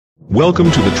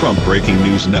Welcome to the Trump Breaking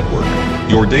News Network,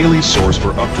 your daily source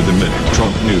for up-to-the-minute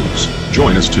Trump news.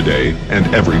 Join us today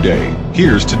and every day.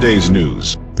 Here's today's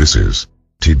news. This is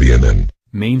TBNN.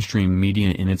 Mainstream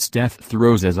media in its death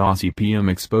throes as Aussie PM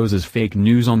exposes fake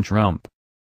news on Trump.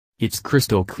 It's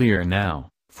crystal clear now,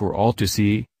 for all to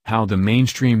see, how the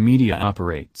mainstream media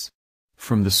operates.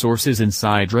 From the sources and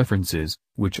side references,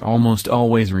 which almost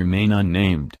always remain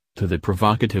unnamed, to the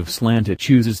provocative slant it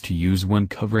chooses to use when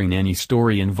covering any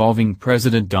story involving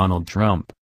President Donald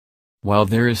Trump. While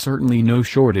there is certainly no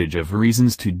shortage of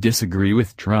reasons to disagree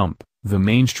with Trump, the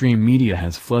mainstream media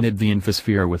has flooded the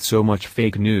infosphere with so much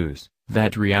fake news,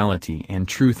 that reality and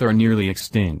truth are nearly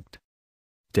extinct.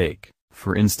 Take,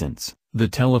 for instance, the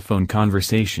telephone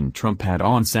conversation Trump had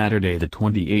on Saturday the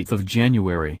 28th of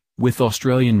January, with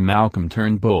Australian Malcolm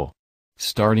Turnbull.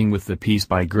 Starting with the piece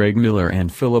by Greg Miller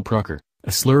and Philip Rucker, a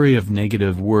slurry of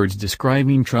negative words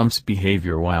describing Trump's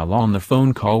behavior while on the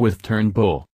phone call with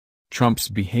Turnbull. Trump's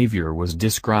behavior was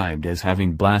described as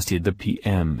having blasted the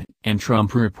PM, and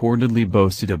Trump reportedly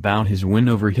boasted about his win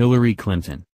over Hillary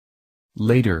Clinton.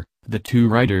 Later, the two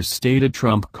writers stated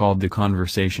Trump called the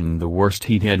conversation the worst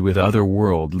he'd had with other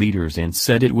world leaders and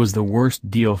said it was the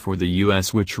worst deal for the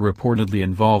U.S., which reportedly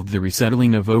involved the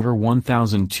resettling of over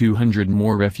 1,200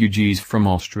 more refugees from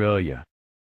Australia.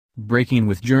 Breaking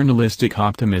with journalistic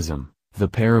optimism, the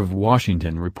pair of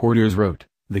Washington reporters wrote,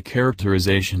 "The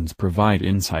characterizations provide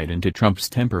insight into Trump's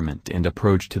temperament and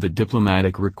approach to the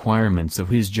diplomatic requirements of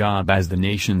his job as the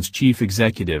nation's chief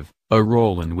executive, a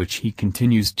role in which he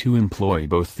continues to employ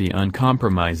both the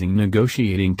uncompromising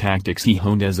negotiating tactics he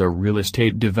honed as a real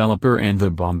estate developer and the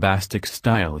bombastic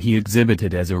style he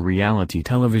exhibited as a reality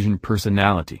television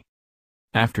personality."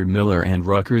 After Miller and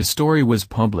Rucker's story was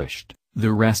published,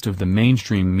 the rest of the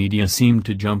mainstream media seemed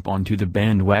to jump onto the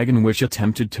bandwagon which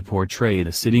attempted to portray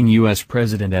the sitting U.S.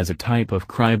 president as a type of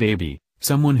crybaby,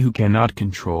 someone who cannot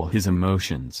control his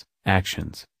emotions,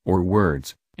 actions, or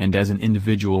words, and as an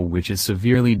individual which is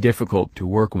severely difficult to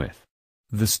work with.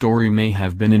 The story may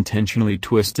have been intentionally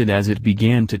twisted as it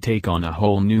began to take on a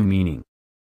whole new meaning.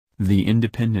 The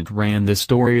Independent ran the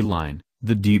storyline,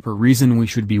 "The deeper reason we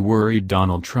should be worried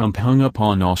Donald Trump hung up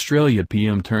on Australia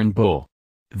PM Turnbull."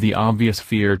 The obvious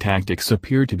fear tactics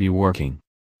appear to be working.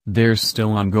 There's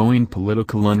still ongoing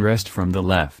political unrest from the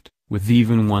left, with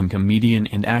even one comedian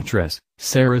and actress,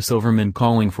 Sarah Silverman,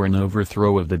 calling for an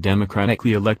overthrow of the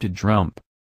democratically elected Trump.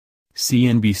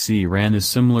 CNBC ran a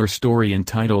similar story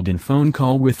entitled "In Phone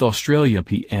Call with Australia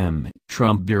PM,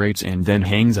 Trump berates and then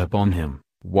hangs up on him,"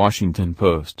 Washington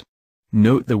Post.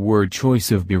 Note the word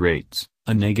choice of berates,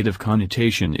 a negative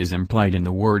connotation is implied in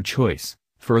the word choice,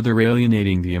 further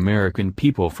alienating the American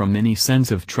people from any sense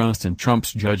of trust in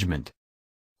Trump's judgment.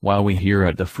 While we here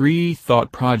at the Free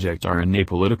Thought Project are an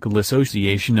apolitical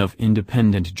association of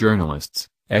independent journalists,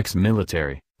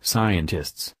 ex-military,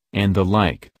 scientists, and the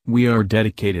like, we are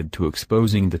dedicated to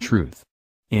exposing the truth.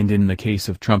 And in the case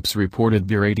of Trump's reported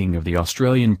berating of the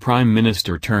Australian Prime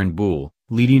Minister Turnbull,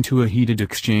 leading to a heated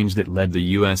exchange that led the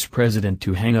U.S. president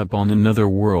to hang up on another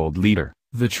world leader,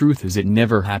 the truth is it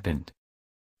never happened.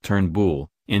 Turnbull,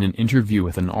 in an interview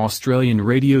with an Australian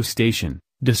radio station,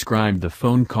 described the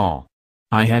phone call.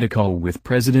 "I had a call with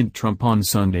President Trump on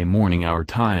Sunday morning our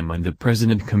time and the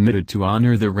president committed to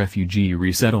honor the refugee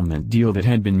resettlement deal that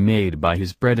had been made by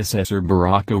his predecessor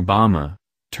Barack Obama,"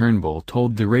 Turnbull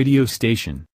told the radio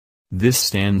station. This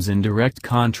stands in direct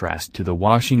contrast to the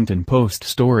Washington Post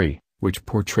story, which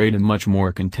portrayed a much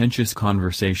more contentious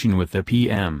conversation with the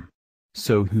PM.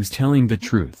 So who's telling the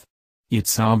truth?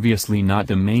 It's obviously not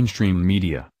the mainstream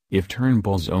media, if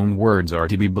Turnbull's own words are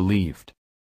to be believed.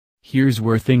 Here's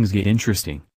where things get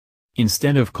interesting.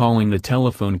 Instead of calling the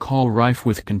telephone call rife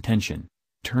with contention,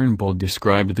 Turnbull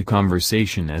described the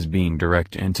conversation as being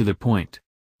direct and to the point.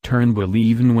 Turnbull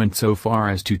even went so far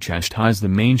as to chastise the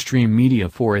mainstream media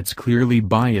for its clearly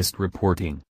biased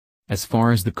reporting. "As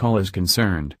far as the call is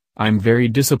concerned, I'm very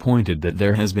disappointed that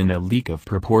there has been a leak of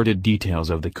purported details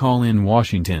of the call in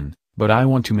Washington. But I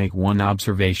want to make one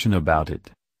observation about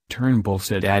it," Turnbull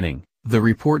said, adding, "The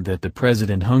report that the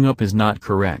president hung up is not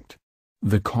correct.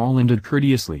 The call ended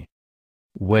courteously."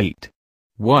 Wait.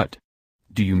 What?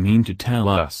 Do you mean to tell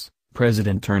us,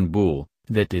 President Turnbull,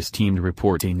 that this teamed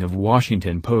reporting of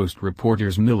Washington Post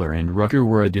reporters Miller and Rucker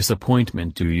were a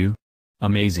disappointment to you?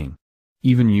 Amazing.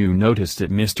 Even you noticed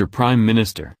it, Mr. Prime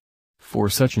Minister. For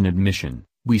such an admission,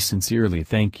 we sincerely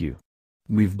thank you.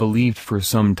 We've believed for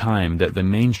some time that the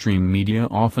mainstream media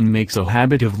often makes a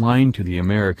habit of lying to the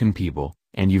American people,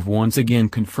 and you've once again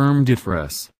confirmed it for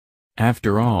us.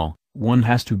 After all, one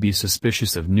has to be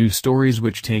suspicious of news stories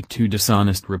which take two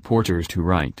dishonest reporters to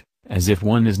write, as if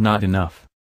one is not enough.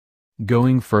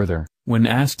 Going further, when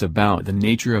asked about the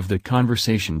nature of the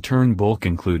conversation, Turnbull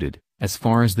concluded, as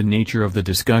far as the nature of the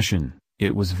discussion,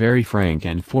 it was very frank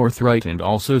and forthright, and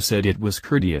also said it was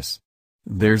courteous.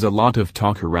 There's a lot of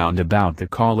talk around about the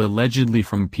call allegedly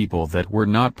from people that were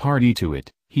not party to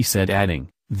it, he said, adding,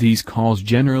 these calls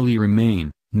generally remain,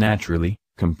 naturally,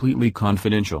 completely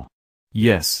confidential.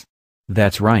 Yes.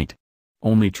 That's right.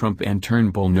 Only Trump and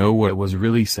Turnbull know what was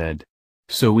really said.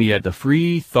 So we at the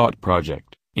Free Thought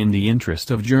Project, in the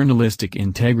interest of journalistic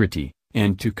integrity,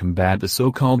 and to combat the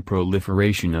so-called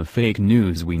proliferation of fake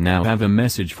news, we now have a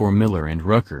message for Miller and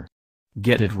Rucker.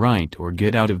 Get it right or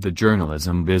get out of the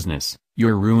journalism business,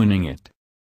 you're ruining it.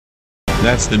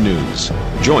 That's the news.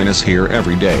 Join us here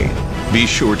every day. Be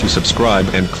sure to subscribe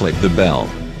and click the bell.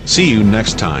 See you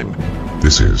next time.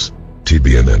 This is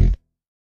TBNN.